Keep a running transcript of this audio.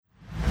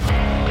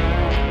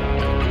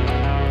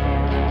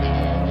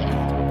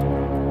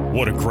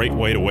What a great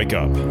way to wake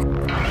up.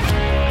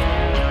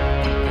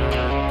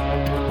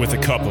 With a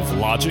cup of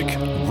logic,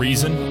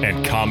 reason,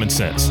 and common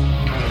sense.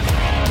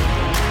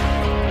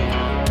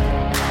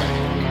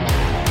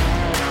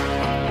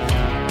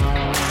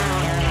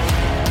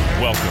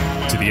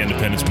 Welcome to the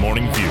Independence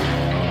Morning View.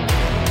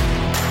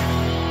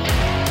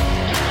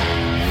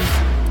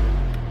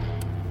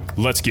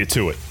 Let's get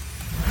to it.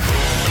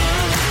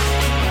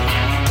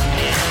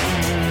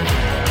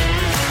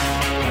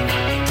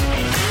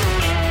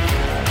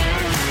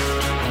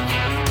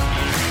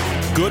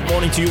 Good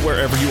morning to you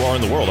wherever you are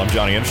in the world. I'm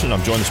Johnny Anderson.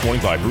 I'm joined this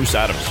morning by Bruce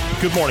Adams.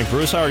 Good morning,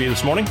 Bruce. How are you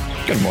this morning?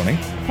 Good morning.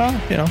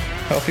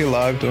 Healthy,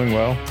 alive, doing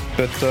well.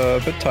 Bit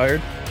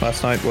tired.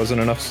 Last night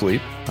wasn't enough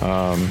sleep.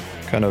 A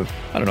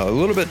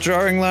little bit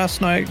jarring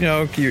last night. You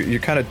know, you're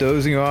kind of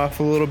dozing off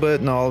a little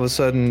bit, and all of a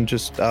sudden,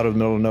 just out of the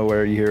middle of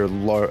nowhere, you hear a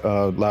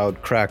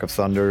loud crack of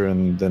thunder,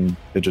 and then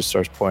it just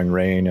starts pouring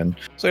rain. And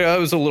so, yeah, it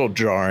was a little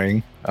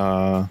jarring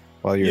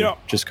while you're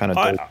just kind of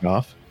dozing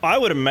off. I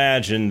would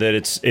imagine that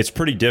it's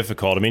pretty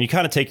difficult. I mean, you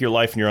kind of take your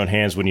life in your own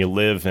hands when you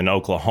live in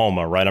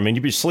Oklahoma, right? I mean,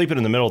 you'd be sleeping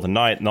in the middle of the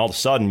night, and all of a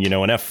sudden, an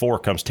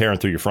F4 comes tearing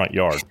through your front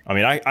yard. I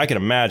mean, I can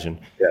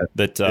imagine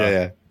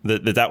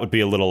that would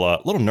be a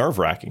little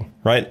nerve-wracking,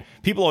 right?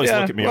 People always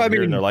look at me over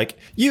here and they're like,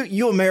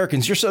 "You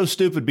Americans, you're so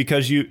stupid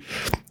because you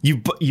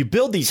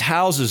build these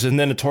houses and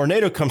then a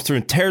tornado comes through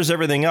and tears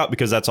everything up,"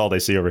 because that's all they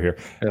see over here.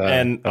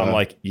 I'm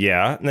like,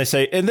 yeah. And they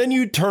say, and then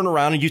you turn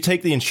around and you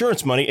take the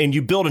insurance money and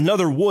you build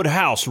another wood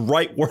house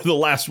right where the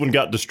last one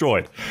got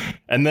destroyed.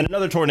 And then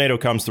another tornado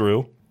comes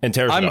through and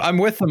tears it up. I'm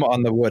with them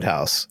on the wood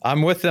house.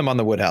 I'm with them on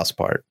the wood house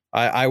part.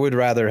 I would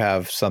rather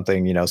have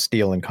something,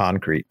 steel and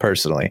concrete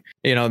personally.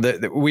 You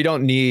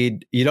don't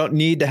need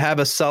to have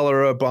a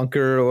cellar, a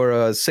bunker, or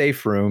a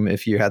safe room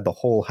if you had the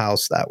whole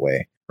house that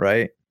way.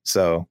 Right.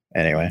 So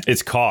anyway,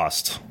 it's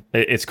cost.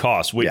 It's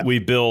cost. We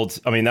build.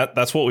 I mean,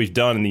 that's what we've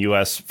done in the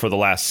U.S. for the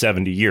last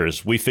 70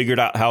 years. We figured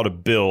out how to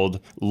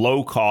build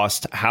low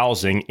cost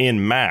housing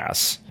in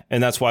mass.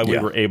 And that's why we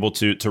were able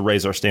to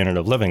raise our standard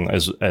of living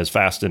as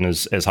fast and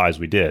as high as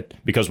we did,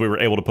 because we were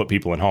able to put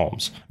people in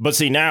homes. But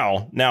see,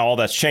 now all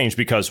that's changed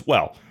because,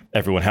 well,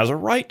 everyone has a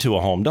right to a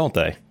home, don't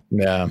they?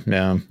 Yeah,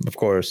 of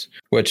course.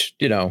 Which,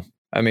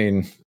 I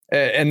mean,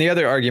 and the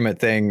other argument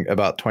thing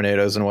about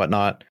tornadoes and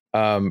whatnot,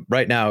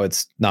 right now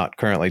it's not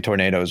currently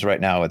tornadoes. Right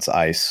now it's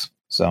ice.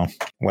 So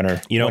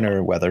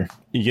winter weather.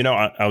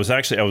 I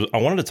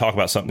wanted to talk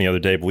about something the other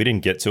day, but we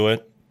didn't get to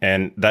it.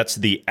 And that's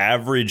the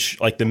average,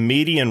 like the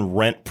median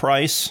rent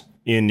price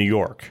in New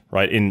York,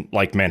 right? In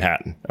like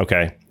Manhattan,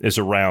 okay, is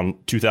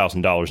around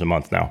 $2,000 a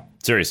month now.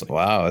 Seriously.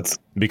 Wow. That's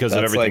because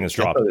of everything that's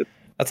dropped.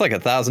 That's like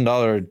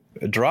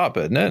 $1,000 drop,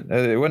 isn't it?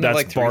 Wasn't it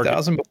like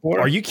 3,000 before?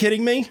 Are you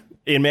kidding me?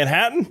 In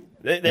Manhattan?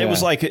 It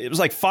was like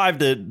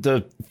 $5,000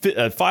 to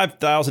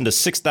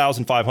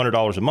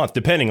 $6,500 a month,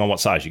 depending on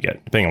what size you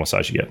get.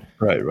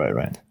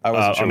 Right. I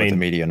wasn't sure what the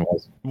median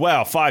was.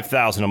 Well,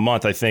 $5,000 a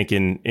month, I think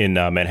in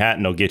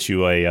Manhattan, will get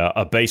you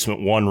a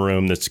basement one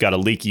room that's got a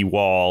leaky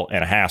wall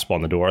and a hasp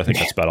on the door. I think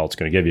that's about all it's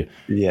going to give you.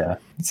 Yeah,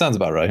 it sounds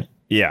about right.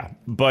 Yeah,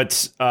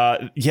 but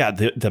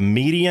the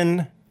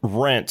median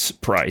rent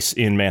price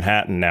in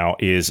Manhattan now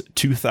is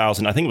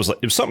 $2,000. I think it was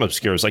something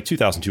obscure. It was like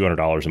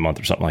 $2,200 a month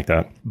or something like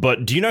that.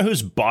 But do you know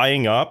who's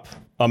buying up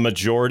a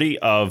majority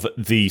of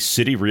the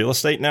city real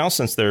estate now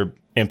since they're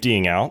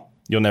emptying out?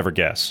 You'll never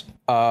guess.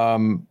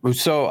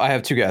 So I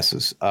have two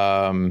guesses.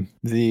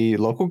 The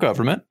local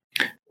government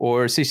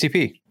or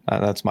CCP.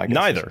 That's my guess.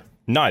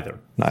 Neither.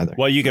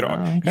 Well, you could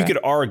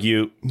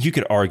argue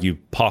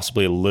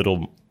possibly a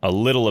little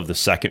of the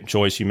second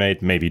choice you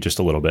made, maybe just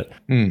a little bit.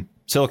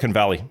 Silicon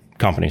Valley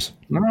companies.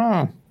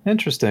 Oh,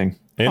 interesting.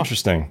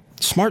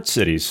 Smart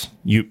cities,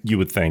 you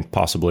would think,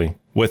 possibly,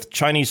 with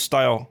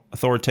Chinese-style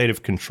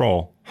authoritative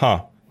control.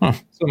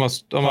 It's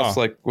almost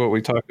like what we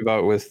talked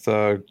about with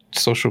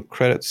social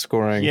credit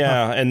scoring.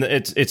 Yeah, and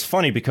it's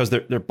funny because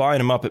they're buying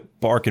them up at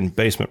bargain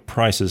basement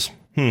prices.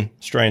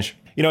 Strange.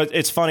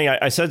 It's funny.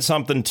 I said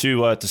something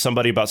to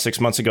somebody about 6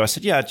 months ago. I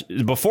said,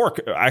 before,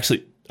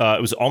 actually,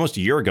 it was almost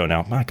a year ago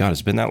now. My God,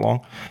 it's been that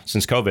long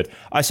since COVID.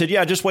 I said,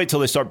 just wait till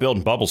they start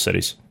building bubble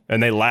cities.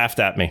 And they laughed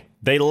at me.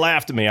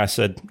 I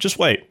said, just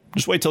wait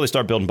till they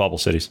start building bubble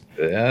cities.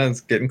 Yeah,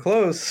 it's getting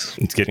close.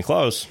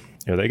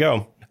 Here they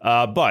go.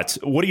 But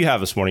what do you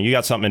have this morning? You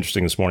got something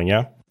interesting this morning,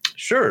 yeah?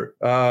 Sure.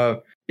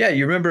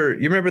 You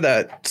remember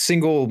that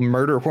single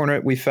murder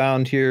hornet we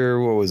found here?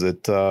 What was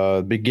it?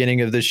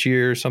 Beginning of this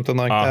year, something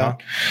like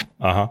that?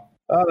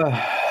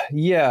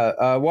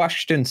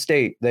 Washington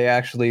State, they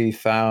actually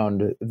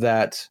found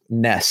that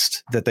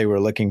nest that they were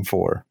looking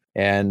for.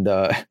 And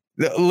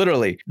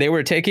literally, they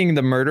were taking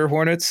the murder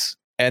hornets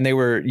and they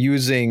were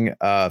using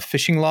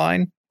fishing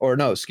line,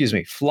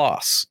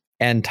 floss,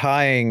 and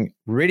tying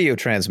radio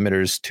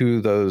transmitters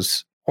to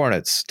those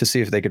hornets to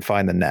see if they could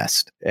find the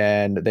nest.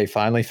 And they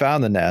finally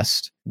found the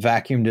nest,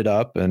 vacuumed it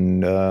up,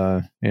 and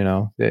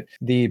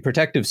the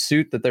protective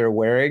suit that they're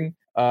wearing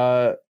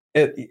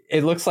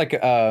It looks like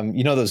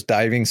those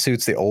diving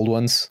suits, the old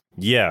ones.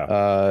 Yeah.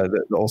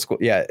 The old school.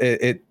 Yeah.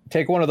 It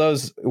take one of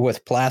those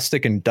with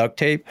plastic and duct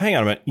tape. Hang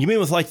on a minute. You mean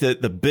with like the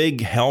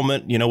big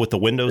helmet, with the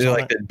windows on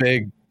like it? The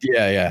big,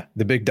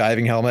 the big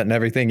diving helmet and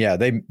everything. Yeah,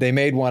 they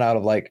made one out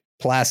of like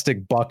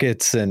plastic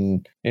buckets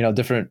and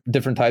different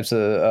types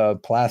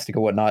of plastic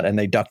and whatnot, and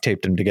they duct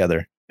taped them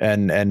together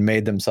and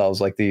made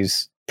themselves like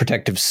these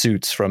protective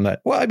suits from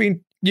that. Well, I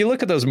mean, you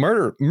look at those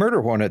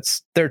murder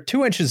hornets; they're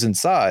 2 inches in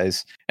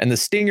size, and the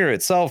Stinger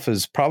itself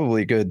is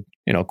probably a good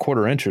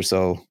quarter inch or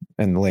so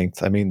in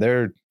length. I mean,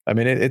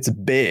 it's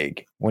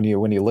big when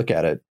you look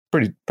at it.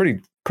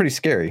 Pretty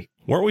scary.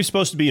 Weren't we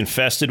supposed to be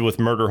infested with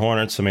murder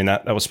hornets? I mean,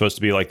 that was supposed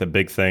to be like the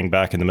big thing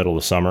back in the middle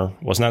of the summer.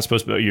 Wasn't that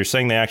supposed to be? You're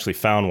saying they actually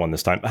found one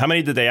this time. How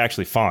many did they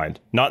actually find?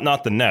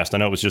 Not the nest. I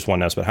know it was just one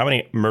nest, but how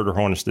many murder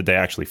hornets did they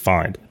actually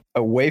find?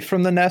 Away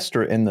from the nest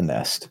or in the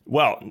nest?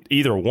 Well,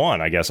 either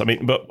one, I guess. I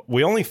mean, but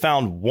we only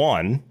found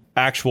one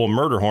actual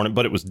murder hornet,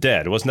 but it was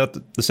dead. Wasn't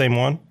that the same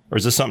one? Or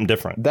is this something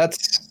different?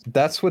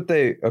 That's what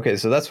they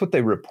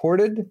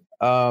reported.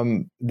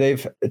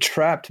 They've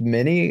trapped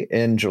many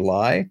in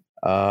July.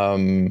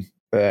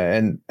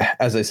 And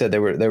as I said, they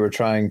were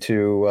trying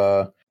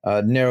to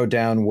narrow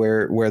down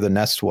where the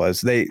nest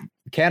was.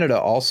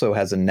 Canada also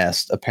has a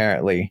nest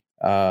apparently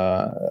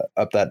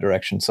up that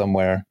direction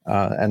somewhere,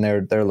 and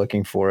they're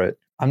looking for it.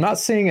 I'm not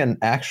seeing an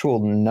actual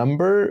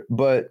number,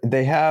 but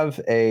they have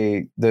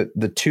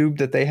the tube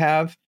that they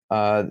have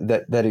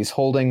that he's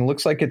holding.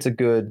 Looks like it's a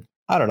good,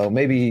 I don't know,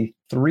 maybe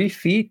 3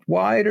 feet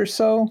wide or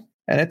so,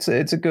 and it's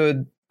a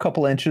good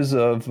couple inches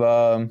of.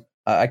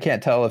 I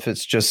can't tell if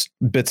it's just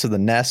bits of the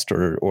nest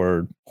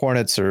or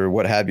hornets or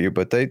what have you,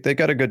 but they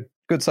got a good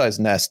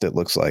sized nest, it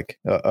looks like,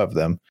 of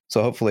them.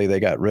 So hopefully they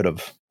got rid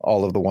of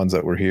all of the ones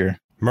that were here.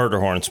 Murder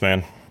hornets,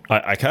 man.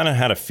 I kind of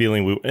had a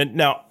feeling and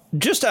now,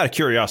 just out of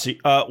curiosity,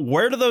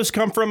 where do those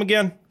come from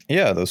again?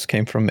 Yeah, those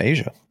came from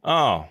Asia.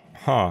 Oh,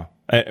 huh.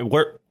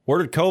 Where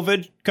did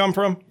COVID come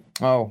from?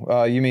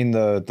 Oh, you mean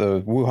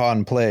the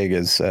Wuhan plague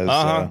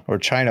or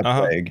China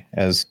plague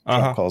as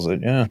Trump calls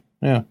it?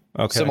 Yeah.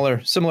 Okay.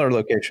 Similar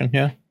location.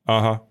 Yeah.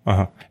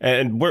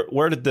 And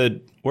where did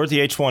the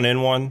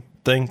H1N1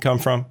 thing come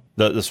from?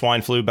 The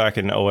swine flu back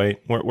in 2008.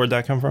 Where'd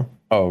that come from?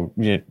 Oh,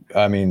 yeah.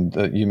 I mean,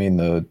 you mean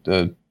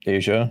the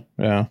Asia?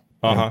 Yeah.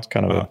 Yeah, it's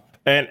kind of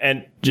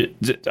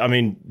I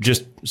mean,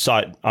 just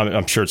side.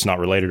 I'm sure it's not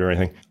related or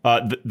anything.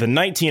 The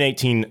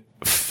 1918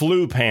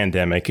 flu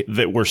pandemic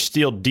that we're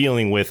still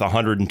dealing with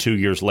 102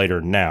 years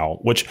later now,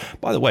 which,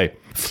 by the way,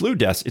 flu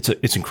deaths,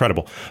 it's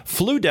incredible.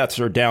 Flu deaths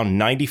are down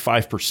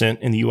 95%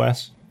 in the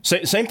U.S.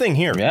 Same thing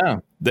here. Yeah.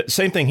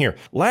 Same thing here.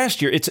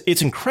 Last year,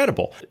 it's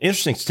incredible.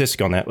 Interesting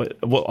statistic on that.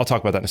 Well, I'll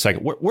talk about that in a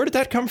second. Where did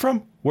that come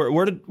from?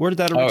 Where did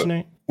that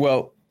originate?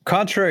 Well,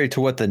 contrary to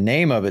what the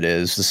name of it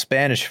is, the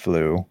Spanish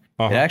flu,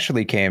 it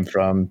actually came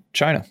from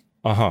China.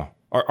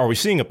 Are we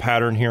seeing a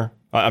pattern here?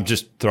 I'm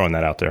just throwing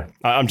that out there.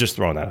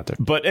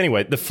 But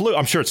anyway, the flu,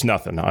 I'm sure it's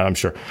nothing. I'm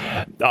sure.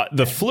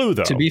 The flu,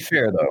 though. To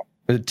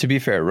be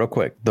fair, real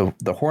quick,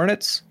 the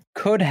hornets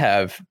could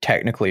have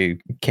technically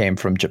came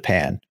from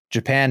Japan.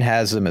 Japan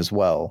has them as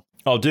well.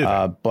 Oh, do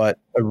they? But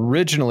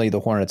originally, the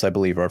hornets, I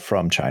believe, are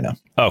from China.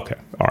 Okay.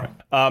 All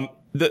right.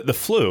 The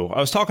flu, I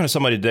was talking to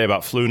somebody today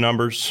about flu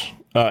numbers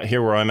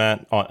here where I'm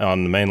at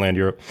on the mainland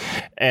Europe.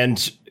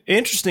 And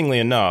interestingly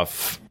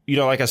enough,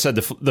 like I said,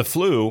 the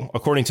flu,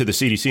 according to the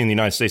CDC in the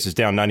United States, is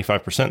down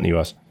 95% in the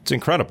U.S. It's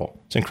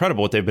incredible. It's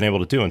incredible what they've been able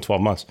to do in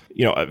 12 months.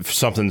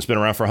 Something that's been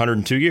around for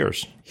 102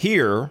 years.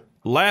 Here,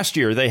 last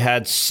year, they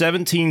had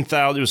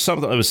 17,000.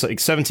 It was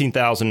like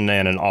 17,000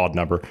 and an odd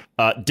number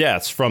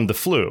deaths from the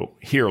flu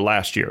here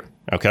last year.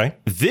 Okay,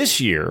 this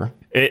year,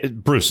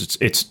 Bruce,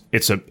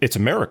 it's a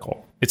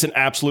miracle. It's an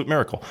absolute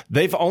miracle.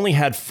 They've only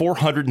had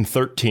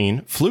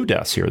 413 flu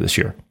deaths here this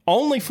year.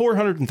 Only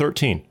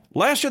 413.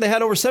 Last year, they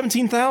had over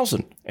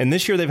 17,000. And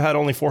this year, they've had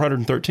only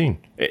 413.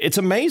 It's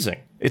amazing.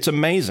 It's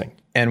amazing.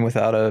 And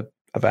without a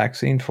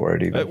vaccine for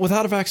it, even.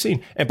 Without a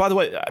vaccine. And by the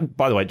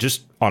way,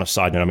 just on a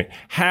side note, I mean,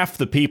 half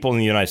the people in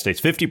the United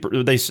States,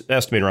 they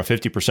estimate around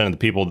 50% of the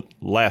people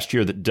last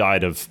year that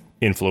died of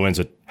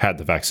influenza had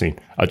the vaccine.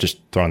 I'm just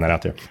throwing that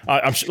out there.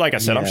 Like I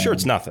said, I'm sure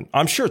it's nothing.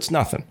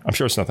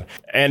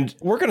 And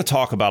we're going to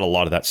talk about a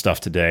lot of that stuff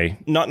today.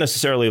 Not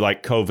necessarily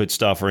like COVID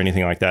stuff or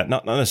anything like that.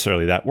 Not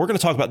necessarily that. We're going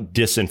to talk about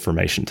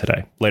disinformation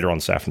today, later on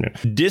this afternoon.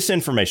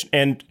 Disinformation.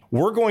 And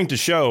we're going to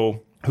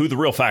show who the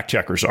real fact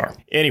checkers are.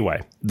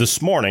 Anyway,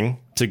 this morning,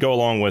 to go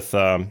along with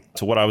to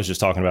what I was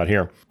just talking about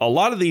here, a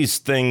lot of these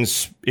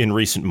things in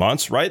recent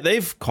months, right,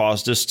 they've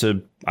caused us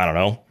to, I don't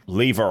know,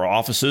 leave our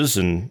offices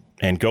and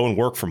go and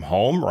work from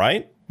home,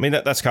 right? I mean,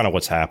 that's kind of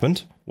what's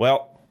happened.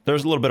 Well,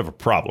 there's a little bit of a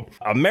problem.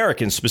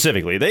 Americans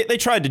specifically, they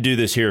tried to do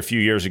this here a few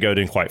years ago,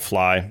 didn't quite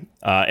fly.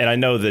 And I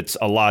know that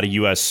a lot of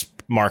U.S.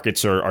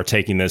 markets are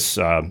taking this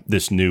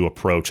new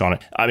approach on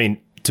it. I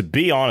mean, to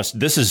be honest,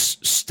 this is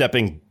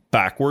stepping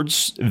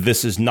backwards.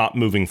 This is not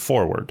moving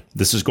forward.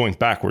 This is going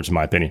backwards, in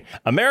my opinion.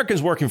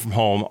 Americans working from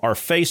home are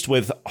faced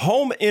with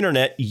home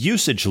internet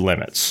usage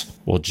limits.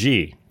 Well,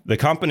 gee, the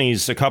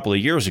companies a couple of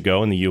years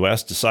ago in the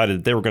U.S. decided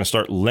that they were going to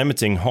start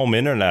limiting home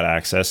internet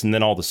access. And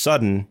then all of a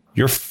sudden,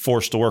 you're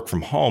forced to work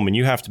from home and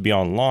you have to be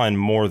online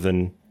more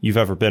than you've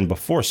ever been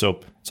before. So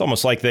it's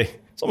almost like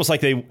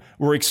they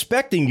were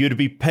expecting you to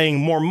be paying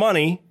more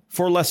money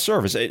for less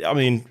service. I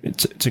mean,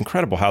 it's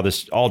incredible how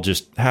this all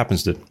just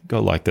happens to go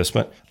like this.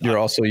 But you're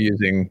also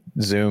using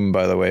Zoom,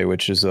 by the way,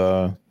 which is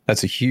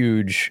that's a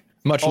huge,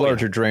 much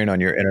larger drain on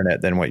your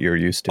internet than what you're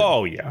used to.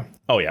 Oh yeah,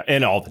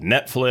 and all the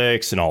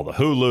Netflix and all the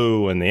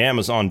Hulu and the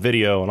Amazon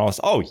Video and all this.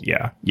 Oh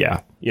yeah.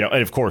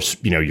 And of course,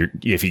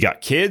 if you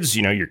got kids,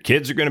 your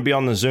kids are going to be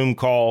on the Zoom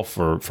call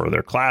for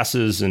their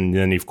classes, and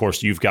then of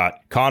course you've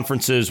got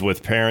conferences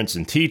with parents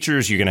and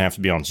teachers. You're going to have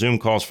to be on Zoom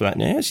calls for that.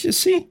 And you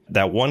see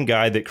that one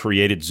guy that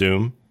created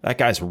Zoom. That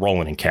guy's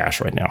rolling in cash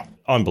right now.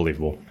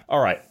 Unbelievable. All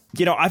right.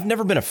 I've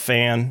never been a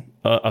fan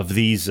of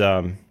these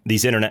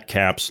internet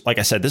caps. Like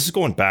I said, this is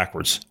going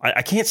backwards.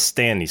 I can't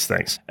stand these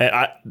things. And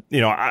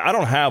I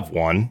don't have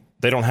one.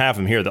 They don't have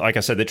them here. Like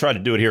I said, they tried to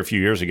do it here a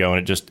few years ago,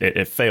 and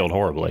it failed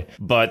horribly.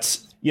 But,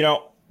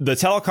 the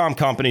telecom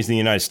companies in the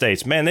United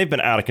States, man, they've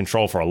been out of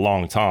control for a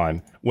long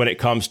time when it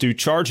comes to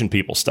charging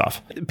people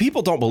stuff.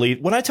 People don't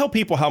believe when I tell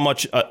people how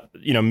much,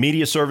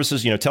 media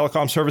services,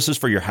 telecom services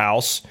for your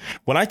house.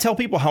 When I tell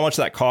people how much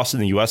that costs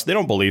in the U.S., they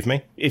don't believe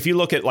me. If you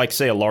look at, like,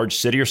 say, a large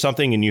city or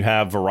something, and you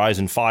have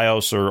Verizon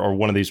Fios or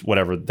one of these,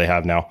 whatever they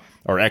have now,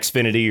 or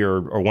Xfinity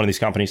or one of these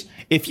companies,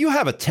 if you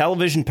have a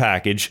television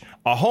package,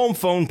 a home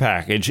phone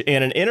package,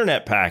 and an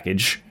internet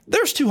package,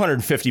 there's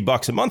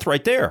 $250 a month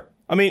right there.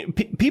 I mean,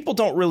 people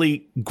don't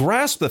really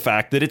grasp the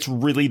fact that it's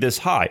really this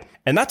high.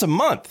 And that's a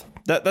month.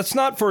 That's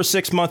not for a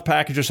 6-month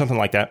package or something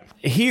like that.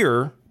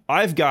 Here,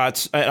 I've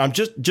got, I'm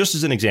just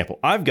as an example,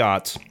 I've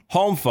got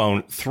home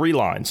phone 3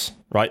 lines,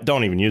 right?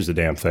 Don't even use the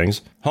damn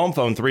things. Home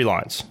phone 3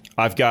 lines.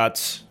 I've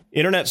got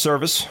internet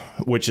service,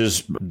 which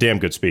is damn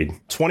good speed.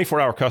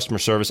 24-hour customer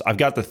service. I've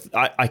got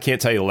I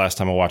can't tell you the last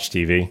time I watched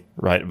TV,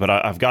 right? But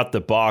I've got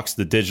the box,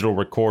 the digital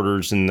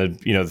recorders, and the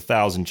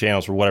 1,000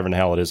 channels or whatever in the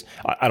hell it is.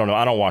 I don't know.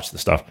 I don't watch the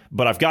stuff,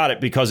 but I've got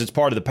it because it's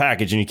part of the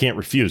package and you can't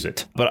refuse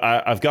it. But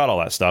I've got all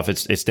that stuff.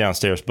 It's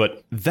downstairs.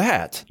 But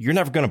that, you're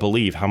never going to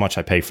believe how much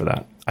I pay for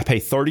that. I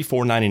pay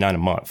 $34.99 a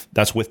month.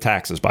 That's with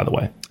taxes, by the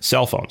way.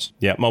 Cell phones.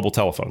 Yeah, mobile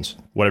telephones,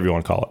 whatever you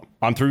want to call it.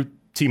 I'm through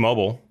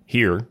T-Mobile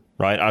here.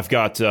 Right. I've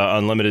got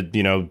unlimited,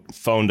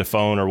 phone to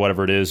phone or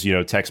whatever it is,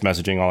 text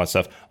messaging, all that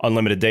stuff,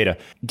 unlimited data.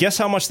 Guess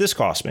how much this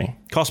cost me?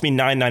 Cost me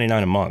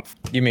 $9.99 a month.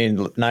 You mean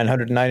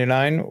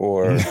 $999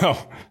 or?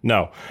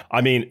 No.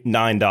 I mean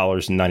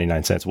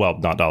 $9.99. Well,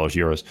 not dollars,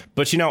 euros.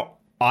 But,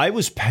 I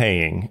was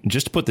paying,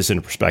 just to put this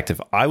into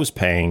perspective, I was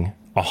paying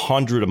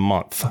 $100 a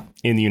month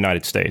in the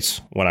United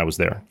States when I was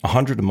there.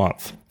 $100 a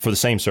month for the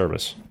same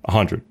service.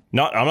 $100.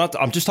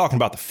 I'm just talking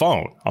about the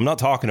phone. I'm not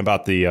talking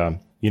about the home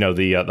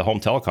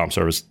telecom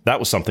service. That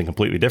was something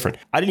completely different.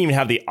 I didn't even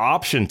have the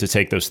option to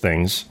take those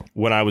things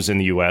when I was in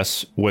the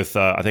U.S. with,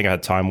 I think I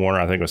had Time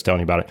Warner. I think I was telling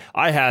you about it.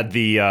 I had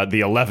the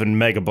 11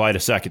 megabyte a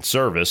second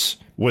service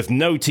with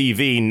no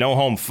TV, no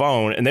home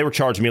phone, and they were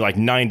charging me like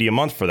 $90 a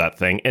month for that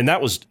thing. And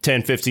that was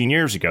 10, 15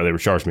 years ago. They were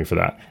charging me for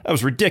that. That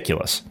was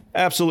ridiculous.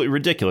 Absolutely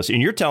ridiculous.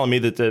 And you're telling me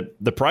that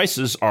the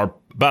prices are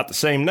about the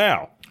same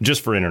now,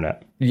 just for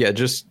internet. Yeah,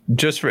 just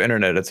for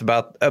internet, it's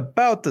about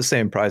the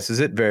same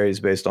prices. It varies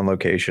based on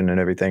location and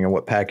everything and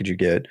what package you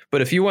get. But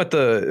if you want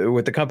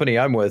with the company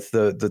I'm with,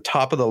 the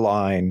top of the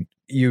line,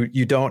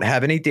 you don't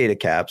have any data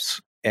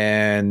caps.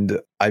 And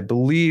I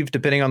believe,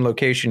 depending on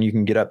location, you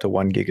can get up to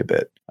 1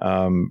 gigabit.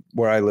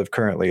 Where I live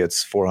currently,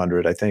 it's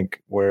 400. I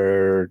think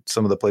where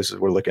some of the places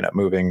we're looking at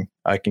moving,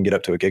 I can get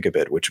up to 1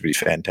 gigabit, which would be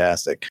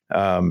fantastic.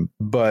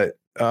 But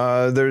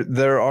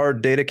there are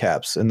data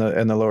caps in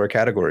the lower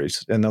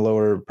categories, in the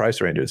lower price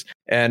ranges.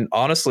 And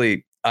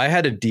honestly, I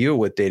had to deal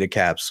with data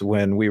caps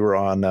when we were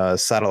on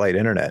satellite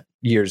internet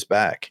years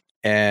back,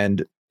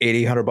 and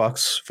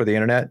 $100 for the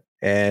internet.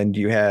 And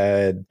you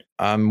had,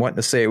 I'm wanting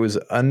to say it was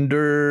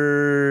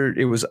under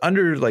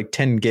like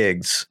 10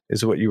 gigs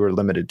is what you were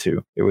limited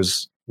to. It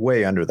was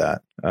way under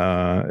that.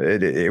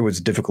 It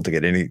was difficult to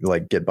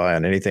get by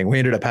on anything. We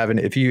ended up having,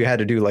 if you had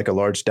to do like a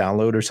large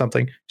download or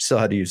something, you still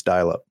had to use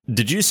dial-up.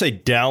 Did you say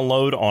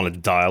download on a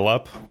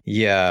dial-up?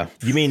 Yeah.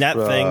 You mean that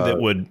thing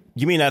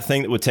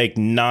that would take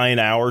 9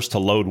 hours to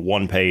load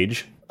one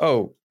page?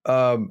 Oh,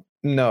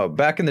 no,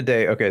 back in the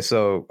day. Okay,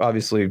 so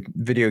obviously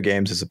video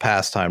games is a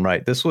pastime,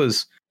 right? This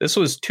was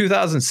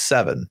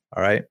 2007.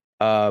 All right.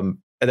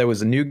 There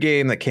was a new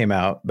game that came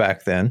out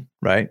back then,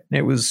 right?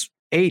 It was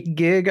 8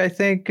 gig, I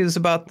think, is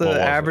about the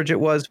average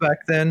it was back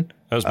then.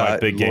 That was my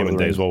big gaming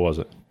days. What was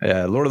it?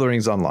 Yeah, Lord of the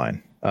Rings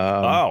Online.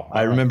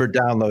 I remember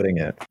downloading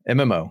it.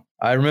 MMO.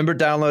 I remember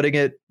downloading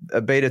it,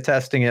 beta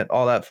testing it,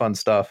 all that fun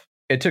stuff.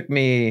 It took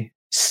me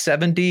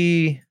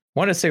 70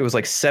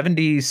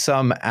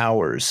 some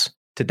hours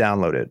to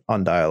download it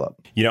on dial-up.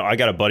 I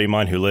got a buddy of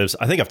mine who lives,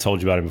 I think I've told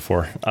you about it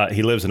before.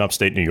 He lives in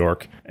upstate New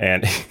York,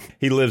 and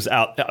he lives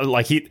out,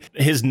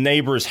 his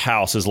neighbor's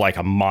house is like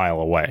a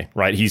mile away,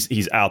 right?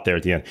 He's out there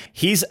at the end.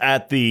 He's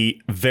at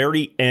the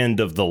very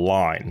end of the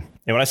line.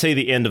 And when I say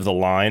the end of the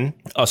line,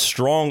 a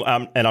strong,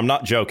 and I'm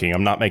not joking,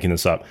 I'm not making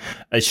this up,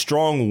 a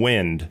strong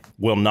wind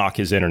will knock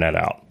his internet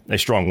out. A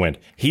strong wind.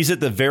 He's at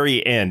the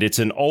very end. It's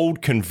an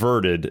old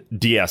converted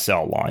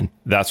DSL line.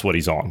 That's what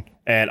he's on.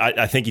 And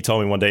I think he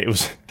told me one day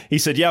he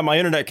said, yeah, my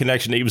internet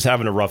connection, he was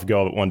having a rough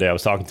go of it one day. I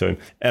was talking to him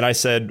and I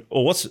said,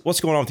 well, what's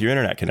going on with your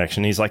internet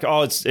connection? He's like,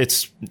 oh,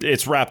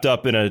 it's wrapped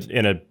up in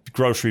a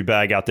grocery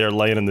bag out there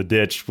laying in the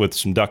ditch with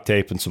some duct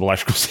tape and some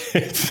electrical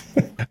tape.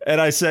 And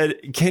I said,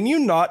 can you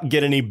not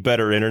get any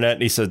better internet?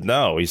 And he said,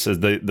 no. He said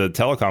the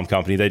telecom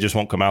company, they just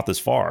won't come out this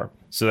far.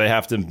 So they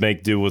have to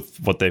make do with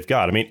what they've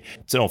got. I mean,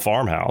 it's an old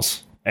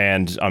farmhouse.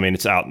 And I mean,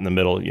 it's out in the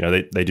middle, you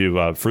know, they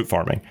do fruit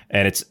farming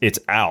and it's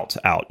out,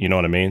 you know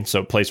what I mean? So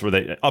a place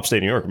where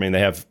upstate New York, I mean, they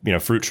have, you know,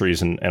 fruit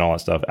trees and all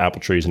that stuff,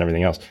 apple trees and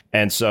everything else.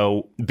 And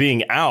so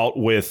being out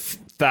with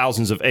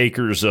thousands of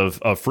acres of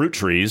fruit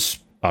trees,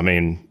 I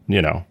mean,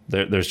 you know,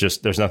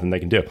 there's nothing they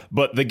can do.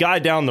 But the guy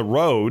down the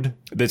road,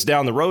 that's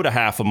down the road a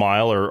half a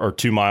mile or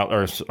 2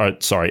 miles,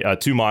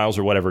 2 miles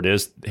or whatever it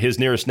is, his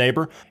nearest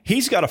neighbor,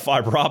 he's got a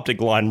fiber optic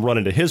line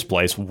running to his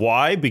place.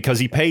 Why? Because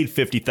he paid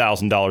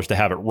 $50,000 to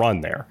have it run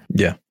there.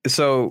 Yeah.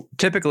 So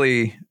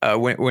typically,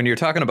 when you're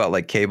talking about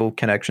like cable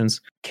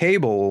connections,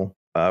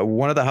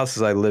 one of the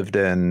houses I lived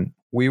in,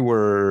 we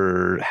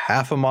were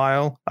half a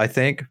mile, I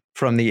think,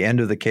 from the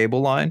end of the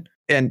cable line.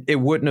 And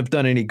it wouldn't have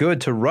done any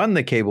good to run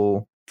the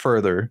cable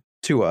further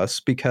to us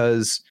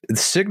because the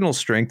signal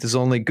strength is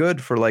only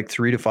good for like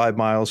 3 to 5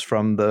 miles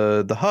from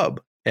the hub.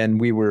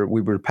 And we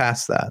were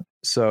past that.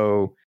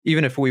 So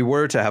even if we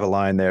were to have a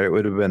line there, it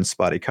would have been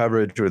spotty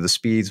coverage or the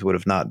speeds would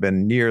have not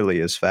been nearly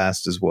as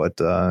fast as what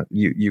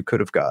you could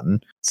have gotten.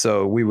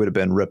 So we would have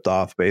been ripped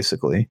off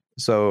basically.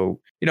 So,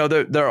 you know,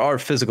 there are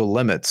physical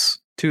limits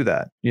to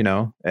that, you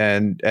know,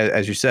 and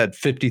as you said,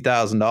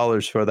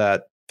 $50,000 for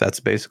that. That's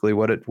basically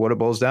what it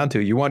boils down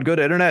to. You want good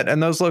internet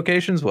in those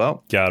locations?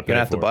 Well, you're going to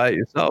have to buy it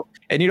yourself.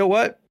 And you know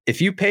what?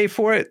 If you pay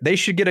for it, they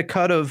should get a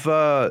cut of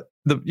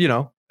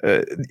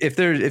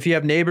if you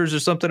have neighbors or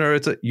something, or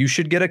you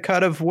should get a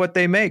cut of what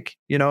they make,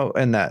 you know,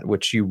 and that,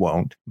 which you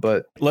won't.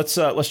 But let's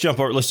jump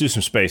over. Let's do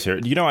some space here.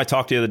 You know, I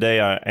talked the other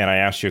day and I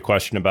asked you a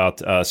question about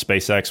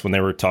SpaceX when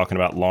they were talking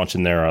about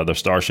launching their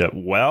Starship.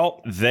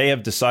 Well, they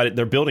have decided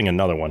they're building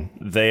another one.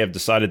 They have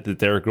decided that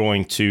they're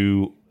going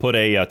to put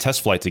a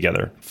test flight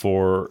together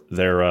for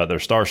their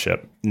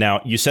Starship. Now,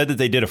 you said that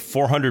they did a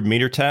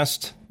 400-meter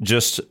test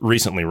just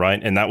recently,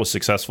 right? And that was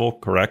successful,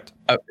 correct?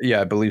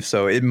 Yeah, I believe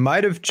so. It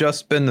might have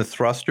just been the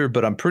thruster,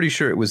 but I'm pretty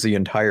sure it was the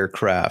entire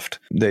craft.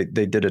 They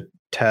did a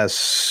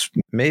test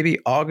maybe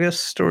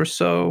August or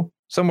so,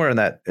 somewhere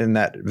in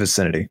that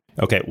vicinity.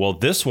 Okay, well,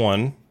 this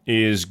one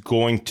is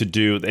going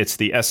to it's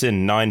the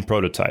SN9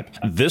 prototype.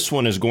 This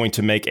one is going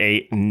to make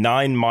a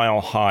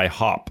 9-mile high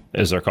hop,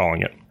 as they're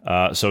calling it.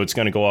 So it's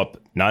going to go up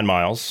 9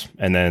 miles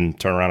and then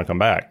turn around and come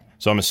back.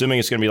 So I'm assuming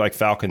it's going to be like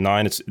Falcon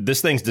 9.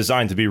 This thing's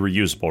designed to be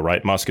reusable,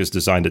 right? Musk has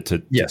designed it to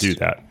do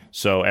that.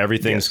 So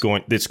everything's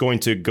it's going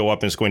to go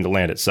up and it's going to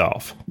land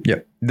itself.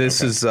 Yep.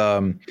 This is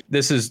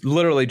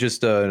literally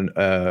just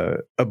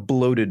a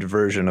bloated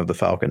version of the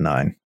Falcon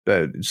 9.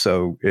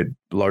 So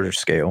larger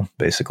scale,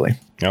 basically.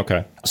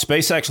 Okay.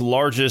 SpaceX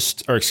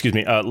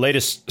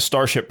latest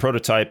Starship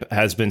prototype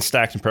has been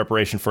stacked in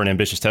preparation for an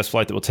ambitious test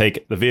flight that will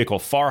take the vehicle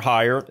far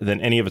higher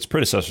than any of its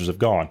predecessors have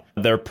gone.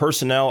 Their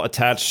personnel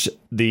attached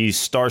the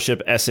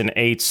Starship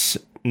SN8's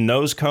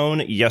nose cone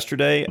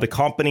yesterday. The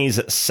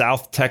company's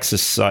South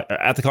Texas site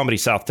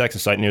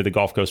near the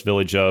Gulf Coast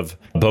village of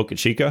Boca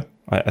Chica,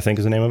 I think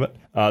is the name of it.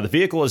 The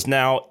vehicle is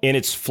now in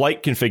its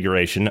flight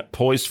configuration,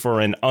 poised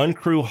for an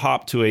uncrew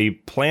hop to a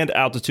planned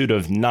altitude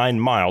of 9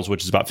 miles,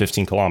 which is about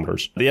 15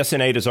 kilometers. The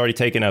SN8 has already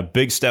taken a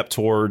big step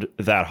toward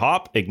that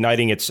hop,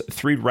 igniting its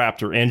 3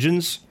 Raptor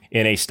engines.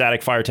 In a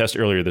static fire test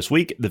earlier this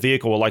week, the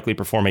vehicle will likely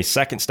perform a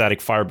second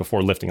static fire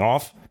before lifting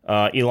off,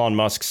 Elon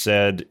Musk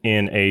said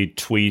in a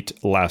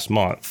tweet last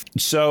month.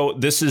 So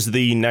this is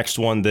the next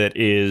one that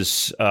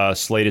is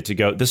slated to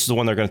go. This is the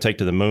one they're going to take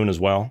to the moon as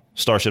well.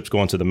 Starship's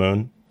going to the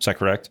moon. Is that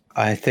correct?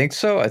 I think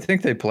so. I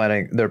think they're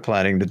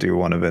planning to do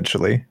one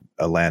eventually,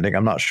 a landing.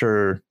 I'm not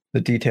sure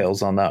the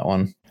details on that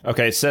one.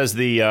 Okay, it says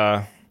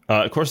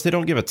of course, they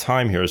don't give a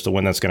time here as to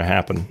when that's going to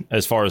happen,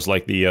 as far as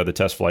like the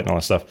test flight and all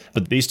that stuff.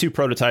 But these 2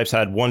 prototypes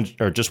had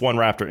just one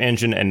Raptor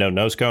engine and no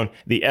nose cone.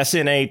 The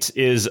SN8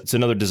 it's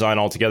another design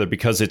altogether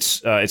because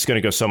it's going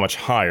to go so much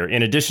higher.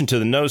 In addition to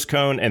the nose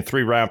cone and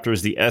 3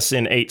 Raptors, the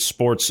SN8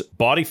 sports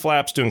body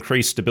flaps to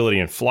increase stability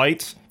in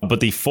flight. But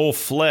the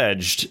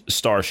full-fledged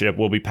Starship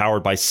will be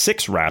powered by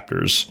 6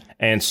 Raptors,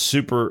 and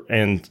Super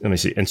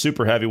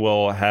Heavy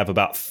will have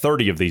about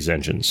 30 of these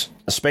engines.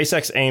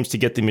 SpaceX aims to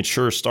get the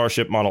mature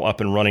Starship model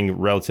up and running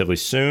relatively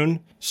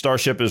soon.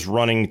 Starship is in the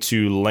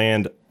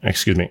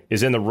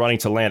running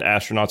to land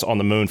astronauts on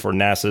the moon for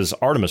NASA's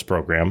Artemis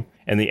program,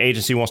 and the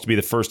agency wants to be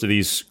the first of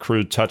these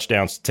crewed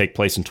touchdowns to take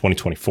place in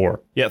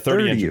 2024. Yeah,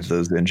 30 engines. Of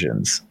those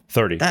engines.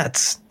 30.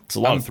 It's a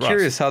lot of thrust. I'm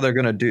curious how they're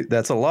going to do.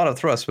 That's a lot of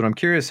thrust, but I'm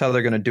curious how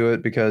they're going to do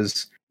it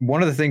because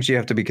one of the things you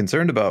have to be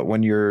concerned about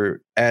when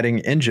you're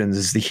adding engines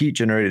is the heat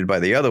generated by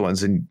the other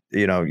ones. And,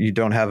 you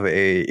don't have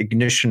a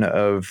ignition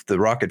of the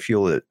rocket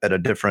fuel at a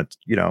different,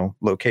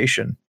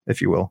 location,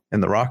 if you will,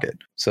 in the rocket.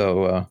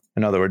 So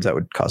in other words, that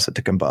would cause it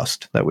to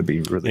combust. That would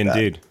be really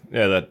Indeed. bad.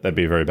 Yeah, that'd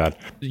be very bad.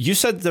 You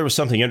said there was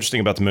something interesting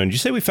about the moon. Did you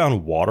say we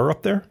found water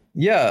up there?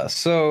 Yeah.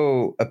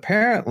 So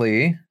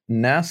apparently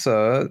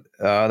NASA,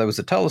 there was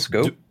a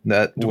telescope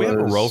do we have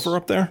a rover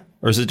up there?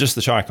 Or is it just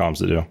the Chi-Coms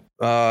that do?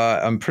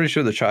 I'm pretty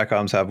sure the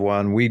Chi-Coms have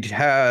one. We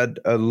had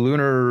a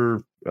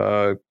lunar,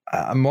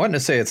 I'm wanting to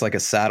say it's like a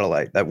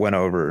satellite that went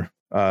over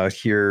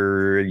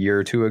here a year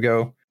or two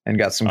ago and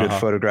got some good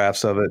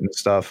photographs of it and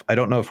stuff. I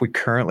don't know if we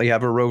currently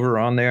have a rover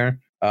on there,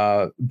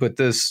 but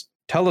this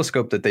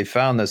telescope that they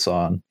found this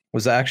on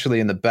was actually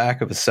in the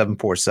back of a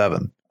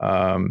 747.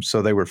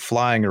 So they were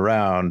flying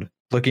around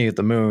looking at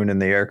the moon in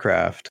the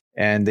aircraft,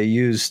 and they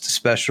used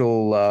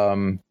special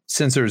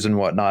sensors and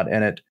whatnot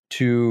in it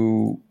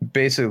to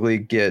basically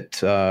get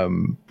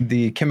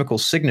the chemical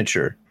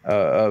signature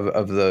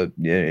of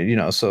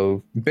the,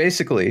 so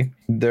basically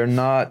they're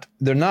not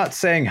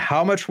saying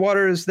how much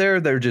water is there.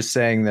 They're just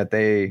saying that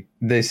they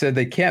said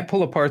they can't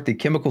pull apart the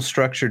chemical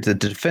structure to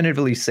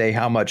definitively say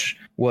how much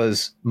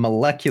was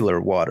molecular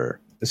water.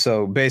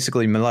 So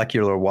basically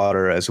molecular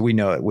water, as we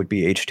know it, would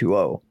be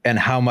H2O, and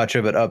how much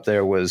of it up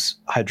there was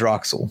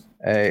hydroxyl,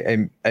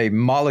 a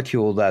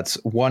molecule that's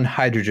one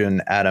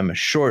hydrogen atom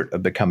short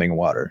of becoming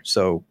water.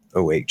 So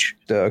OH.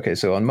 Okay,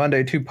 so on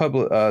Monday, two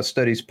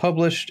studies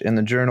published in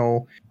the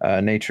journal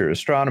Nature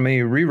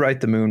Astronomy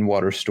rewrite the moon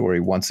water story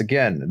once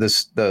again.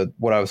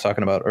 What I was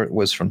talking about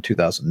was from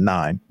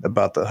 2009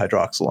 about the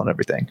hydroxyl and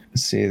everything.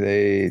 Let's see,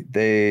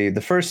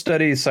 the first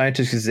study,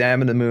 scientists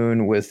examined the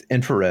moon with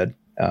infrared,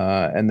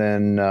 and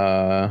then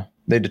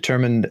they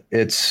determined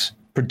it's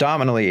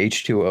predominantly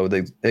H2O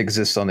that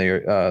exists on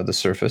the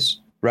surface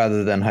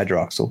rather than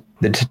hydroxyl.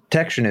 The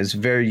detection is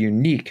very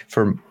unique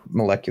for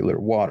molecular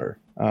water.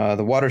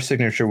 The water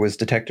signature was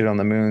detected on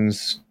the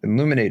moon's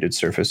illuminated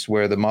surface,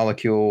 where the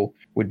molecule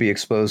would be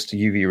exposed to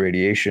UV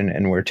radiation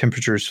and where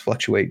temperatures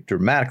fluctuate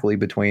dramatically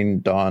between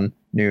dawn,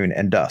 noon,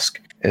 and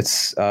dusk.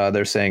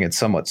 They're saying it's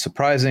somewhat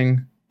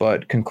surprising,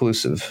 but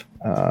conclusive.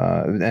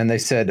 And they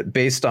said,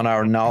 based on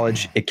our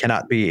knowledge, it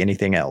cannot be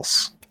anything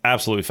else.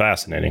 Absolutely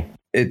fascinating.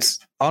 It's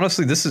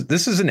honestly, this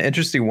is an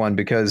interesting one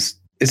because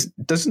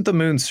doesn't the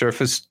moon's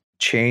surface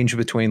change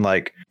between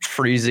like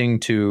freezing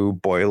to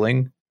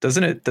boiling?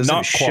 Doesn't it? Doesn't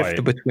it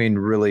shift between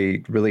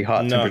really, really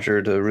hot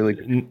temperature to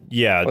really?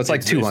 Yeah, well, it's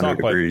like 200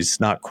 degrees,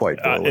 not quite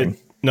boiling.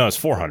 It's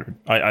 400.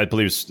 I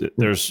believe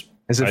there's.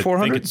 Is it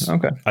 400?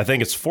 Okay. I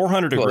think it's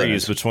 400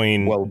 degrees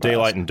between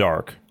daylight and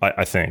dark.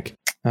 I think.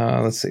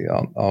 Let's see.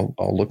 I'll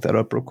look that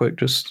up real quick,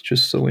 just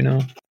so we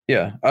know.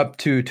 Yeah, up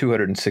to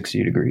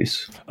 260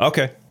 degrees.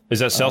 Okay. Is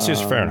that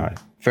Celsius or Fahrenheit?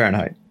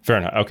 Fahrenheit.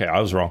 Fahrenheit. Okay, I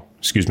was wrong.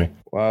 Excuse me.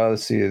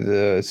 Let's see.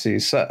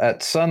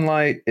 At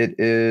sunlight, it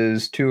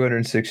is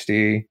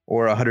 260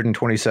 or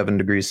 127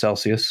 degrees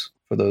Celsius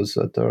for those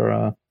that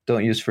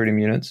don't use Freedom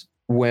units.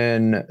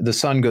 When the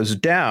sun goes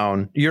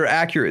down, you're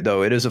accurate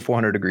though. It is a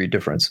 400 degree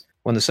difference.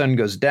 When the sun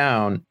goes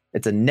down,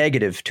 it's a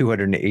negative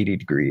 280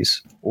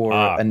 degrees or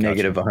a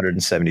negative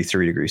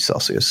 173 degrees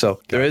Celsius. So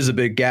there is a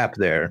big gap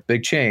there,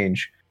 big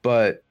change.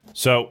 But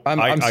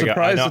I'm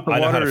surprised that the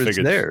water is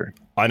there.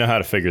 I know how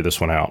to figure this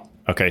one out.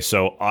 Okay,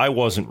 so I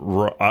wasn't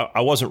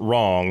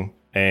wrong,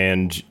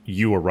 and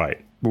you were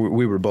right.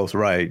 We were both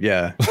right.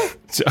 Yeah.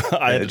 So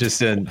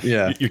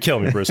you're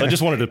killing me, Bruce. I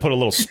just wanted to put a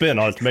little spin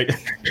on it to make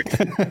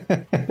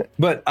it.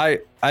 But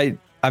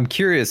I'm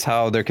curious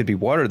how there could be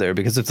water there,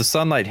 because if the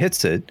sunlight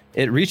hits it,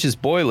 it reaches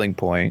boiling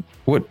point.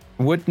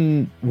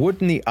 Wouldn't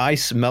the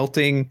ice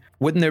melting?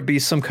 Wouldn't there be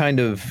some kind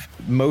of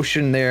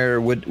motion there?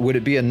 Would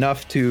it be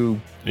enough to?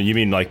 You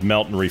mean like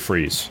melt and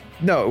refreeze?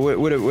 No.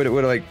 Would it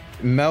like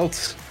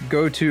melt,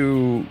 go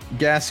to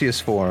gaseous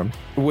form?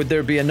 Would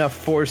there be enough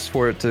force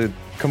for it to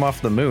come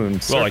off the moon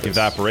surface? Well, like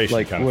evaporation.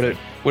 Like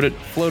would it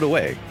float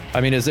away?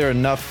 I mean, is there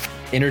enough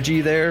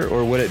energy there,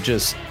 or would it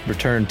just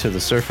return to the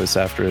surface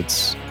after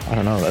it's? I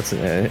don't know. That's an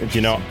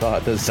interesting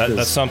thought.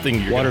 That's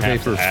something you're water gonna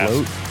have vapor to ask.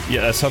 float?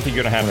 Yeah, that's something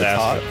you're gonna have to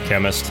ask a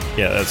chemist.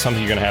 Yeah, that's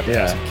something you're gonna have to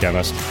ask a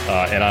chemist.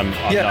 And I'm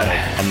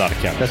not a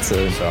chemist. That's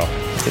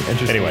an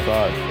interesting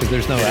thought, because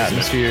there's no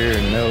atmosphere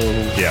and no.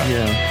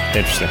 Yeah.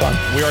 Interesting. Fun.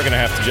 We are gonna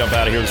have to jump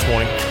out of here this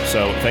morning.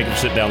 So thank you for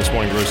sitting down this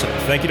morning, Bruce.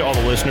 Thank you to all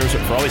the listeners.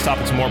 For all these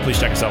topics and more, please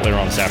check us out later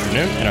on this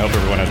afternoon. And I hope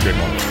everyone has a great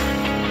morning.